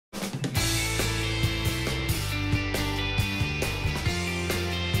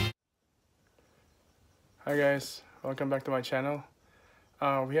Hi guys, welcome back to my channel.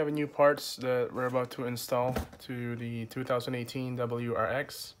 We have a new parts that we're about to install to the 2018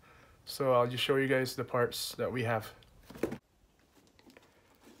 WRX. So I'll just show you guys the parts that we have.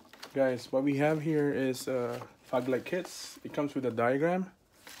 Guys, what we have here is fog light kits. It comes with a diagram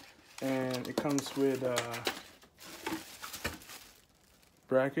and it comes with a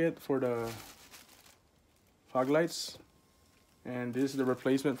bracket for the fog lights. And this is the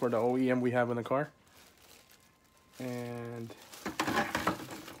replacement for the OEM we have in the car. And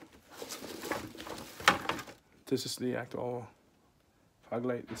this is the actual fog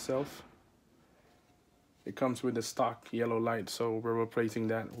light itself. It comes with the stock yellow light, so we're replacing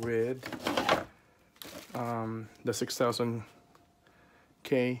that with the 6000K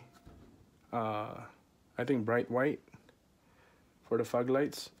I think bright white for the fog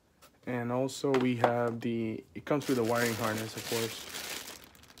lights. And also we have it comes with a wiring harness, of course.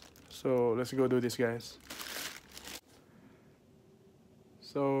 So let's go do this, guys.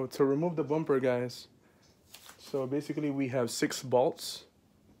 So to remove the bumper, guys, so basically we have 6 bolts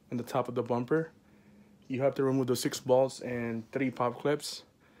in the top of the bumper. You have to remove those 6 bolts and 3 pop clips.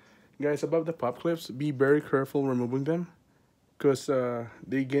 Guys, above the pop clips, be very careful removing them because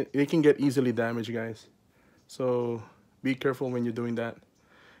they can get easily damaged, guys. So be careful when you're doing that.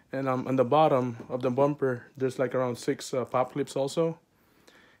 And on the bottom of the bumper, there's like around 6 pop clips also.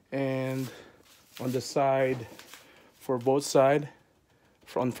 And on the side, for both sides,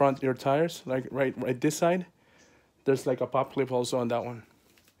 on front your tires, like right this side, there's like a pop clip also on that one,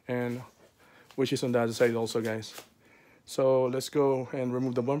 and which is on the other side also, guys. So let's go and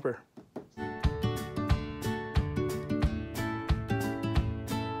remove the bumper.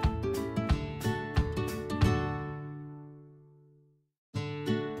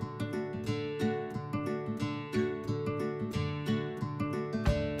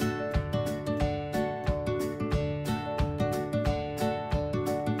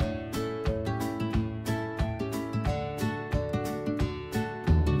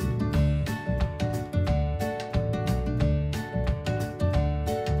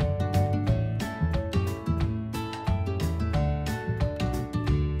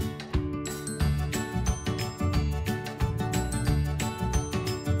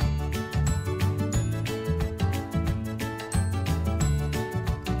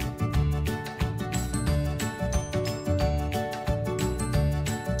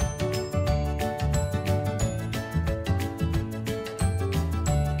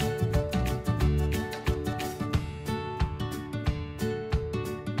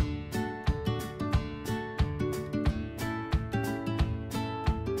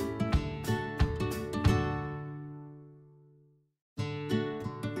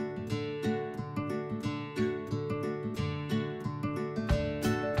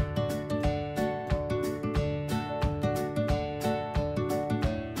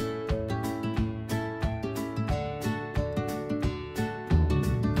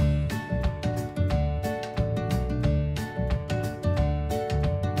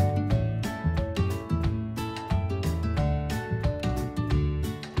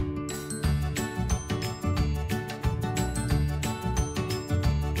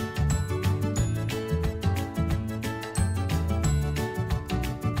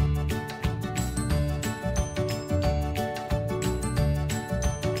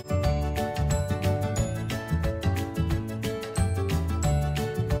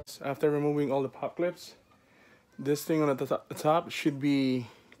 After removing all the pop clips, this thing on the top should be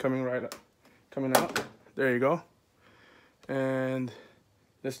coming out. There you go. And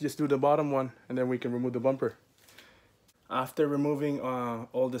let's just do the bottom one, and then we can remove the bumper. After removing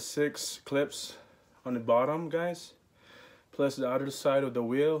all the 6 clips on the bottom, guys, plus the other side of the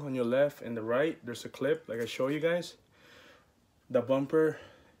wheel on your left and the right, there's a clip like I show you guys. The bumper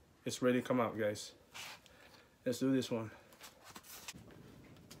is ready to come out, guys. Let's do this one.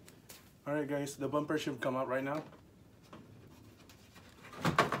 Alright guys, the bumper should come out right now.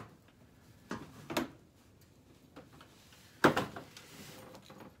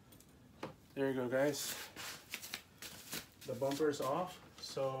 There you go, guys. The bumper is off,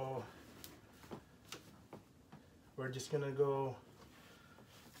 so we're just gonna go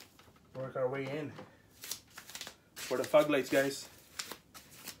work our way in. For the fog lights, guys,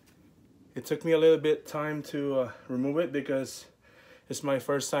 it took me a little bit time to remove it because it's my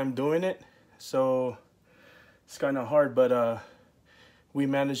first time doing it, so it's kind of hard, but we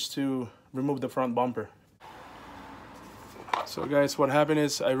managed to remove the front bumper. So guys, what happened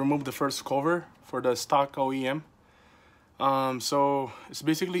is I removed the first cover for the stock OEM. So it's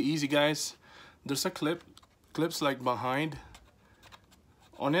basically easy, guys. There's a clips like behind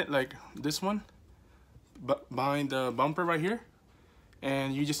on it, like this one. behind the bumper right here,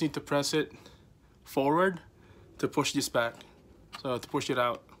 and you just need to press it forward to push this back, so to push it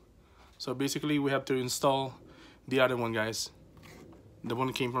out. So basically we have to install the other one, guys, the one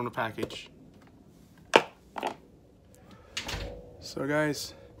that came from the package. So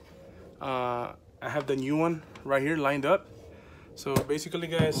guys, I have the new one right here lined up. So basically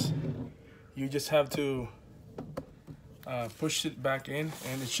guys, you just have to push it back in,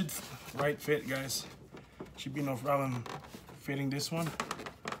 and it should right fit, guys. Should be no problem fitting this one.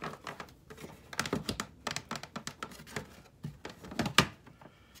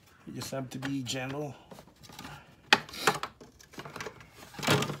 You just have to be gentle.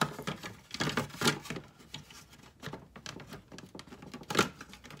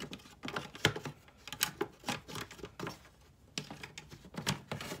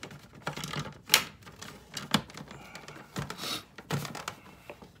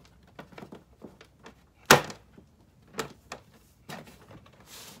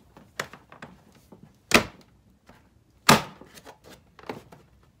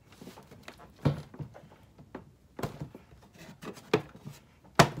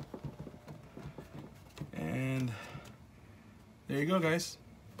 And there you go, guys.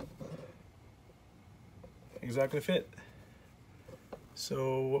 Exactly fit.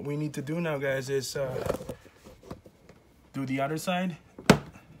 So what we need to do now, guys, is do the other side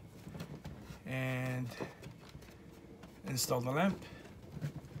and install the lamp,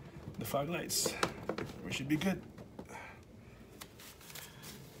 the fog lights. We should be good.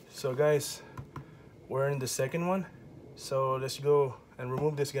 So guys, we're in the second one. So let's go and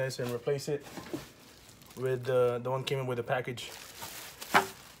remove this, guys, and replace it with the one came in with the package.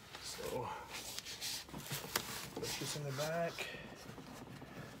 So put this in the back.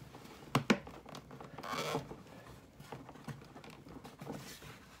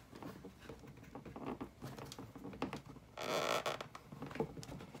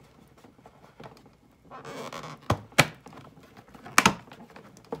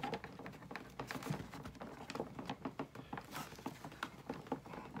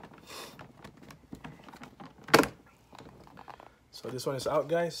 So this one is out,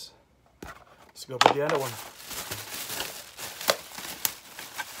 guys. Let's go put the other one.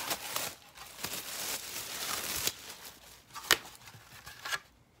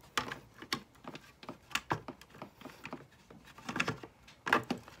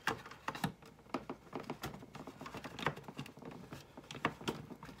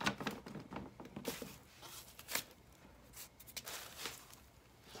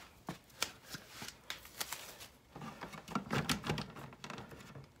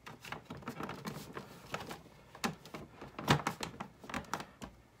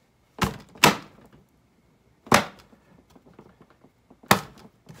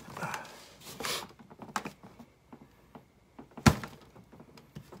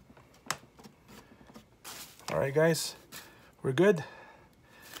 All right, guys, we're good.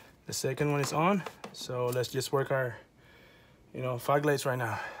 The second one is on, so let's just work our, fog lights right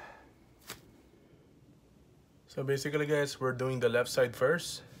now. So basically, guys, we're doing the left side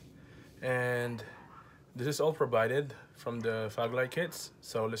first, and this is all provided from the fog light kits.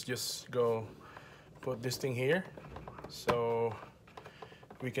 So let's just go put this thing here, so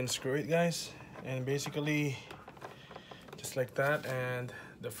we can screw it, guys, and basically just like that. And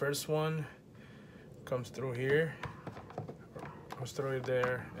the first one comes through here, goes through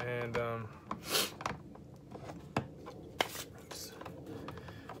there, and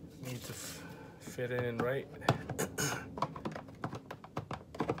need to fit it in right.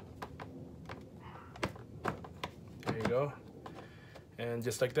 There you go, and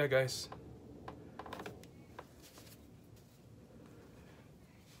just like that, guys.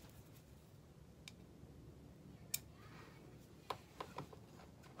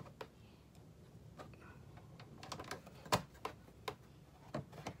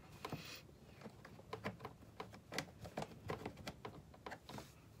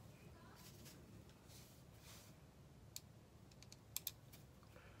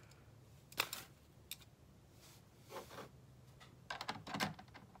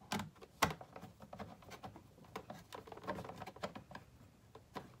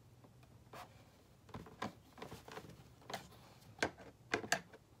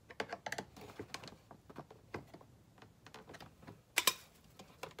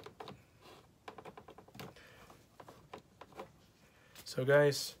 So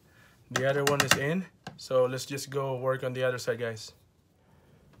guys, the other one is in, so let's just go work on the other side, guys.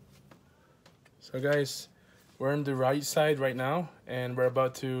 So guys, we're on the right side right now, and we're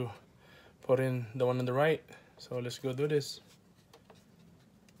about to put in the one on the right. So let's go do this.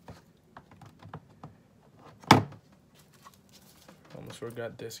 almost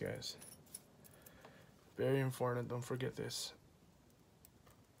forgot this, guys. Very important, don't forget this.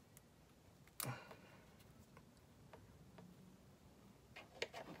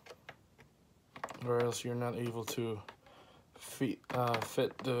 Or else you're not able to fit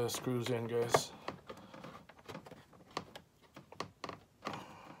the screws in, guys.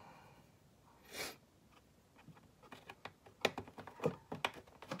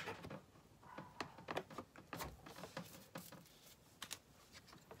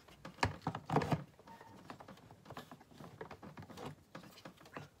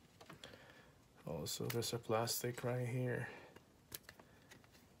 Also, there's a plastic right here.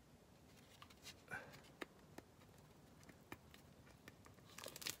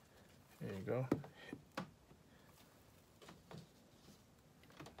 There you go.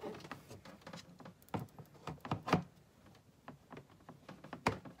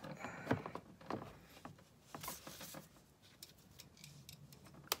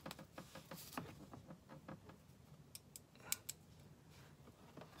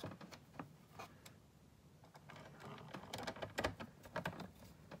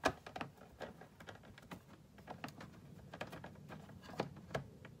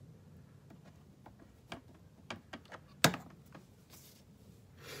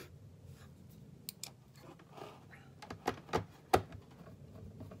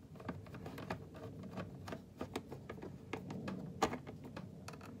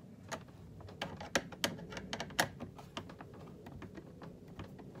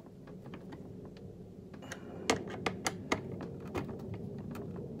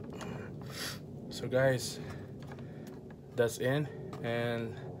 So guys, that's in,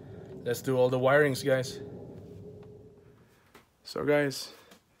 and let's do all the wirings, guys. So guys,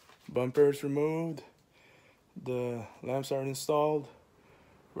 bumper is removed, the lamps are installed.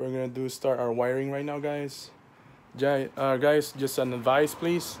 We're gonna start our wiring right now, guys. Guys, just an advice,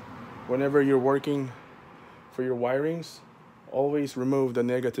 please. Whenever you're working for your wirings, always remove the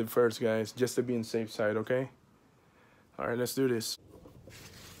negative first, guys, just to be on the safe side, okay? All right, let's do this.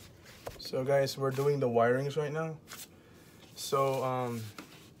 So guys, we're doing the wirings right now. So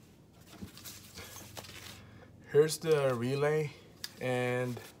here's the relay,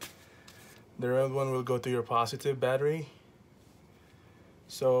 and the red one will go to your positive battery.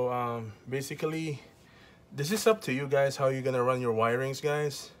 So basically, this is up to you guys how you're gonna run your wirings,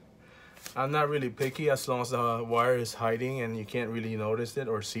 guys. I'm not really picky as long as the wire is hiding and you can't really notice it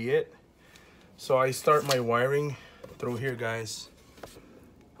or see it. So I start my wiring through here, guys.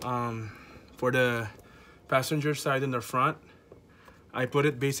 For the passenger side in the front, I put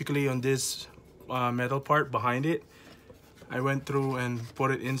it basically on this metal part behind it. I went through and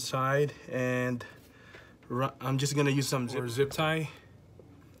put it inside, and I'm just gonna use some zip tie,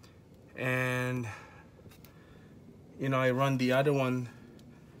 and you know, I run the other one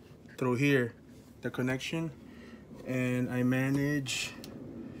through here, the connection, and I manage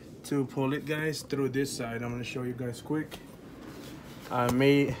to pull it, guys, through this side. I'm gonna show you guys quick.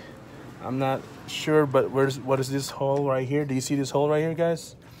 I'm not sure, but what is this hole right here? Do you see this hole right here,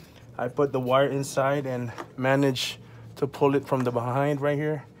 guys? I put the wire inside and manage to pull it from the behind right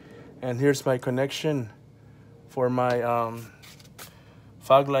here. And here's my connection for my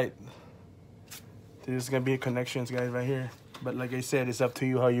fog light. This is gonna be connections, guys, right here. But like I said, it's up to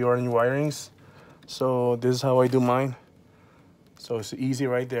you how you run your wirings. So this is how I do mine. So it's easy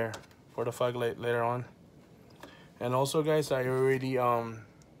right there for the fog light later on. And also, guys, I already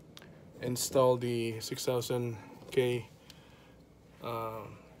installed the 6000K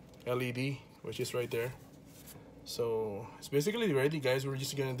LED, which is right there. So it's basically ready, guys. We're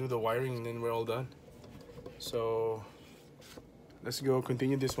just gonna do the wiring and then we're all done. So let's go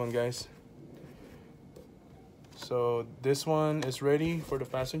continue this one, guys. So this one is ready for the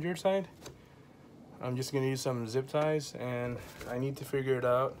passenger side. I'm just gonna use some zip ties, and I need to figure it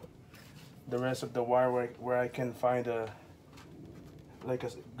out the rest of the wire where I can find a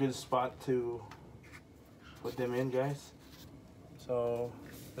good spot to put them in, guys. So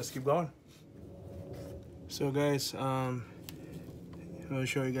let's keep going. So guys, I'll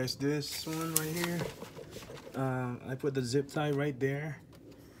show you guys this one right here. I put the zip tie right there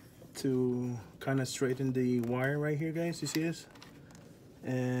to kind of straighten the wire right here, guys. You see this?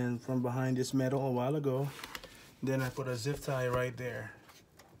 And from behind this metal a while ago, then I put a zip tie right there,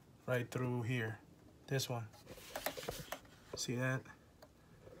 right through here, this one. See that?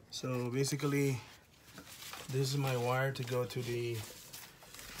 So basically, this is my wire to go to the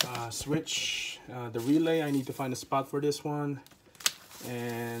switch, the relay. I need to find a spot for this one,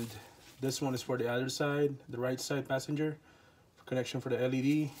 and this one is for the other side, the right side passenger connection for the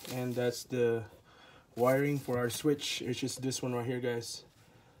LED, and that's the wiring for our switch, which is this one right here, guys.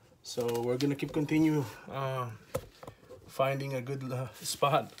 So we're gonna continue finding a good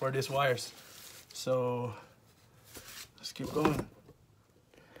spot for these wires. So let's keep going.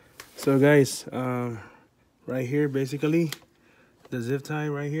 So guys, right here, basically the zip tie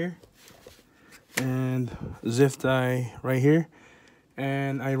right here and zip tie right here,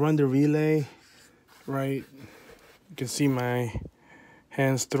 and I run the relay right. You can see my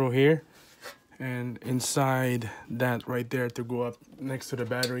hands through here and inside that right there to go up next to the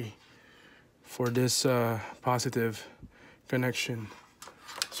battery for this positive connection.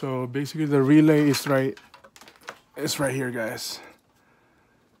 So basically the relay is right here, guys,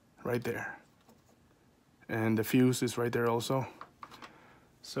 right there, and the fuse is right there also.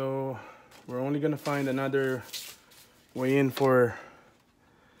 So we're only gonna find another way in for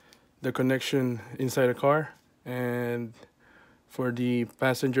the connection inside the car, and for the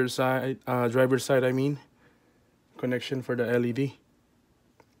passenger side, driver's side, I mean, connection for the LED.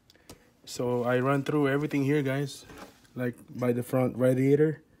 So I run through everything here, guys, like by the front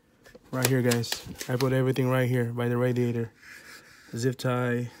radiator right here, guys. I put everything right here by the radiator. Zip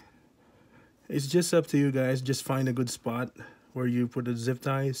tie. It's just up to you guys. Just find a good spot where you put the zip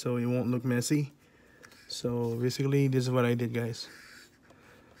tie so it won't look messy. So basically this is what I did, guys.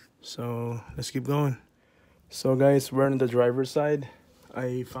 So let's keep going. So guys, we're on the driver's side.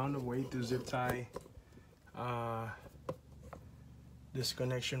 I found a way to zip tie this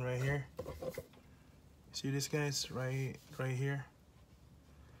connection right here. See this, guys, right here,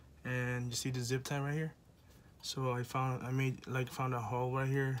 and you see the zip tie right here. So I found a hole right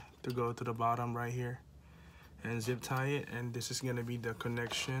here to go to the bottom right here and zip tie it, and this is gonna be the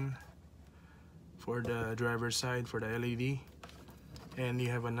connection for the driver's side for the LED. And you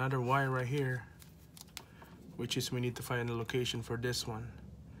have another wire right here, which is we need to find the location for this one.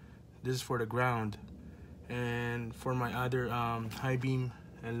 This is for the ground, and for my other high beam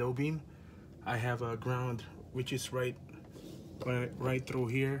and low beam, I have a ground which is right through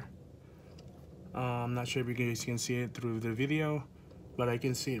here. I'm not sure if you guys can see it through the video, but I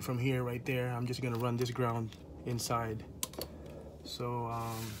can see it from here right there. I'm just gonna run this ground inside. So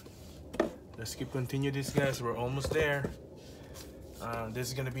let's continue this, guys. We're almost there. This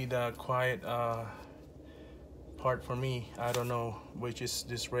is gonna be the quiet part for me. I don't know which is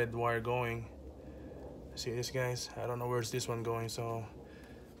this red wire going. See this, guys? I don't know where's this one going. So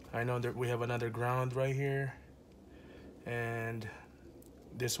I know that we have another ground right here, and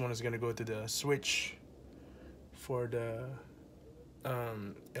this one is gonna go to the switch for the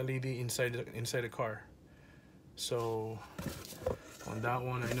LED inside the car. So on that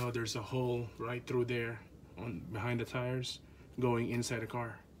one, I know there's a hole right through there behind the tires going inside the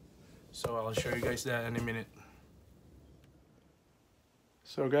car. So I'll show you guys that in a minute.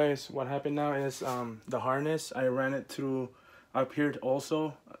 So guys, what happened now is the harness, I ran it through up here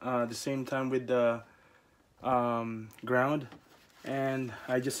also, the same time with the ground, and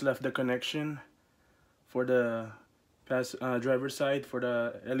I just left the connection for the driver's side for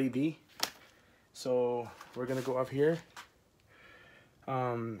the LED. So we're gonna go up here.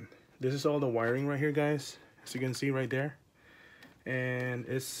 This is all the wiring right here, guys, as you can see right there, and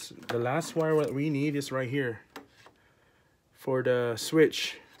it's the last wire what we need is right here for the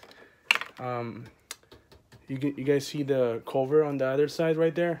switch. You guys see the cover on the other side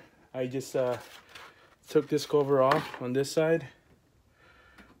right there? I just took this cover off on this side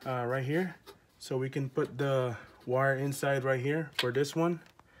right here, so we can put the wire inside right here for this one.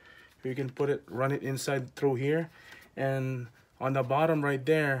 You can run it inside through here, and on the bottom right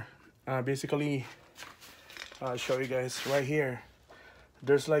there, basically I'll show you guys right here.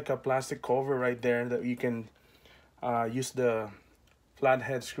 There's like a plastic cover right there that you can use the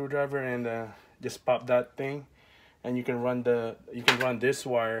flathead screwdriver and just pop that thing, and you can run this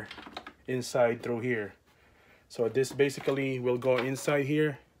wire inside through here. So this basically will go inside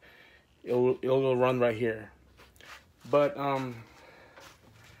here. It will run right here. But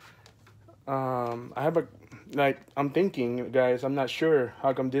I have I'm thinking, guys, I'm not sure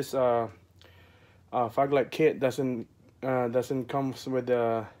how come this fog light kit doesn't come with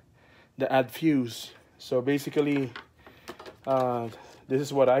the add fuse. So basically this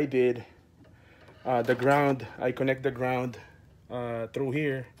is what I did. The ground, I connect the ground through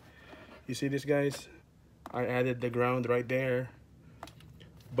here. You see this, guys? I added the ground right there,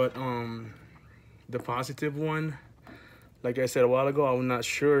 but the positive one, like I said a while ago, I'm not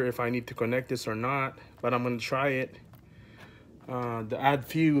sure if I need to connect this or not, but I'm gonna try it. The add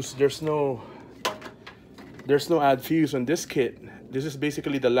fuse, there's no add fuse on this kit. This is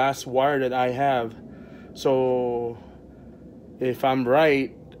basically the last wire that I have. So if I'm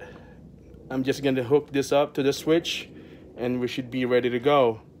right, I'm just gonna hook this up to the switch and we should be ready to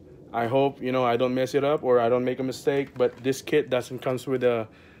go. I hope, you know, I don't mess it up or I don't make a mistake, but this kit doesn't comes with a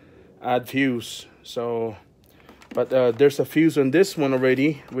add fuse. So, but there's a fuse on this one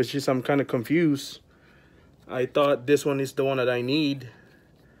already, which is I'm kind of confused. I thought this one is the one that I need,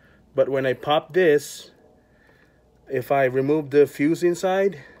 but when I pop this, if I remove the fuse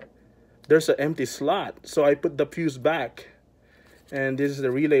inside, there's an empty slot. So I put the fuse back, and this is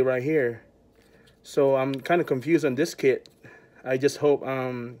the relay right here. So I'm kind of confused on this kit. I just hope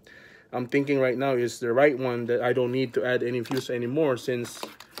I'm thinking right now is the right one, that I don't need to add any fuse anymore, since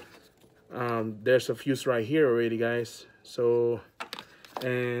there's a fuse right here already, guys. So,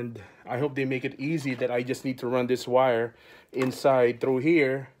 and I hope they make it easy that I just need to run this wire inside through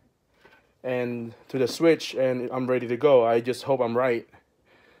here and to the switch, and I'm ready to go. I just hope I'm right.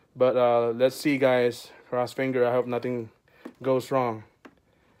 But let's see, guys. Cross finger. I hope nothing goes wrong.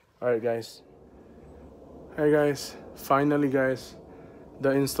 All right, guys. Hey, guys. Finally, guys,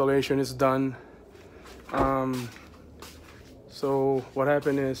 the installation is done. So what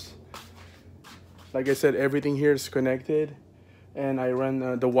happened is, like I said, everything here is connected, and I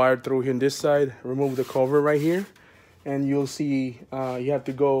run the wire through here on this side, remove the cover right here, and you'll see you have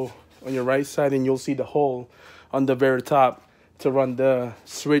to go on your right side and you'll see the hole on the very top to run the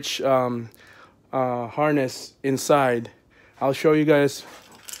switch harness inside. I'll show you guys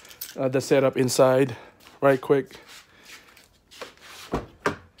the setup inside right quick.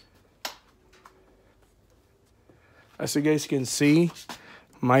 As you guys can see,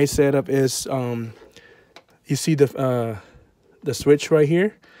 my setup is you see the switch right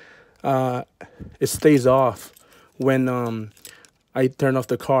here. It stays off when I turn off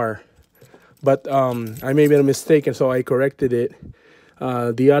the car, but I made a mistake, and so I corrected it.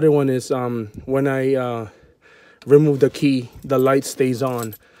 The other one is when I remove the key, the light stays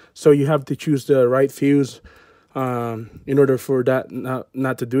on. So you have to choose the right fuse in order for that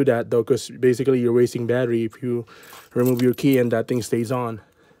not to do that, though, because basically you're wasting battery if you remove your key and that thing stays on.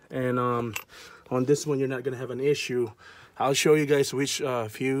 And on this one, you're not gonna have an issue. I'll show you guys which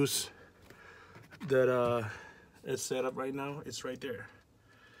fuse that is set up right now. It's right there.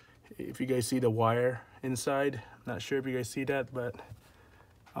 If you guys see the wire inside, not sure if you guys see that, but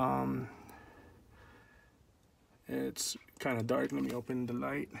it's kind of dark. Let me open the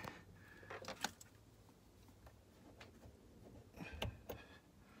light.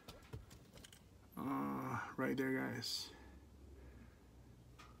 Right there, guys.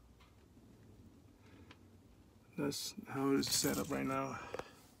 That's how it's set up right now.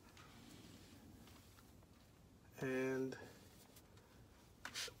 And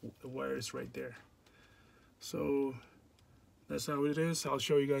the wire is right there. So that's how it is. I'll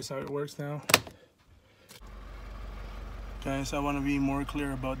show you guys how it works now. Guys, I want to be more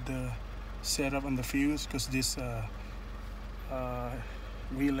clear about the setup on the fuse, because this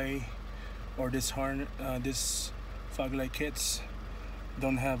relay or this fog light kits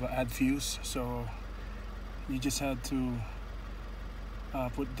don't have an add fuse, so you just had to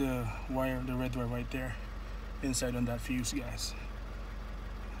put the wire, the red wire right there inside on that fuse, guys.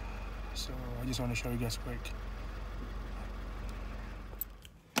 So I just want to show you guys quick.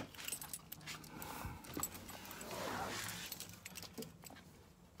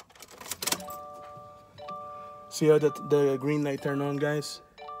 See how the green light turned on, guys?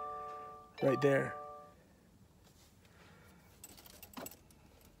 Right there.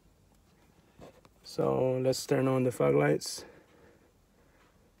 So let's turn on the fog lights.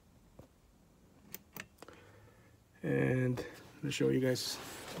 And I'll show you guys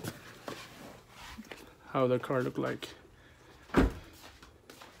how the car looked like.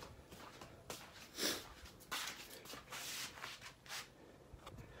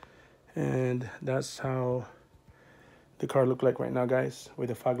 And that's how the car looked like right now, guys, with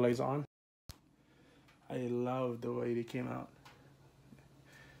the fog lights on. I love the way they came out.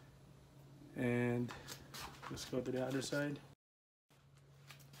 And let's go to the other side.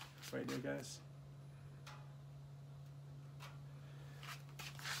 Right there, guys.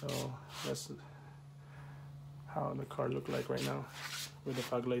 So that's how the car looked like right now with the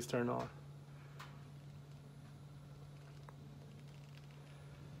fog lights turned on.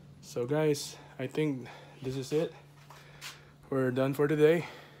 So guys, I think this is it. We're done for today.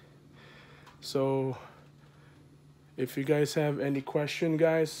 So if you guys have any question,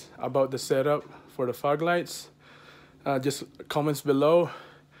 guys, about the setup for the fog lights, just comments below,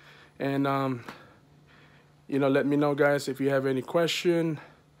 and you know, let me know, guys, if you have any question,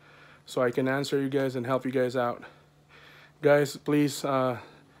 so I can answer you guys and help you guys out. Guys, please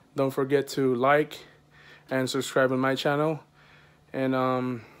don't forget to like and subscribe on my channel,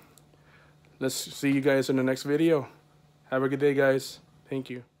 and let's see you guys in the next video. Have a good day, guys. Thank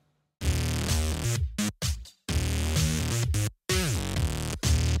you.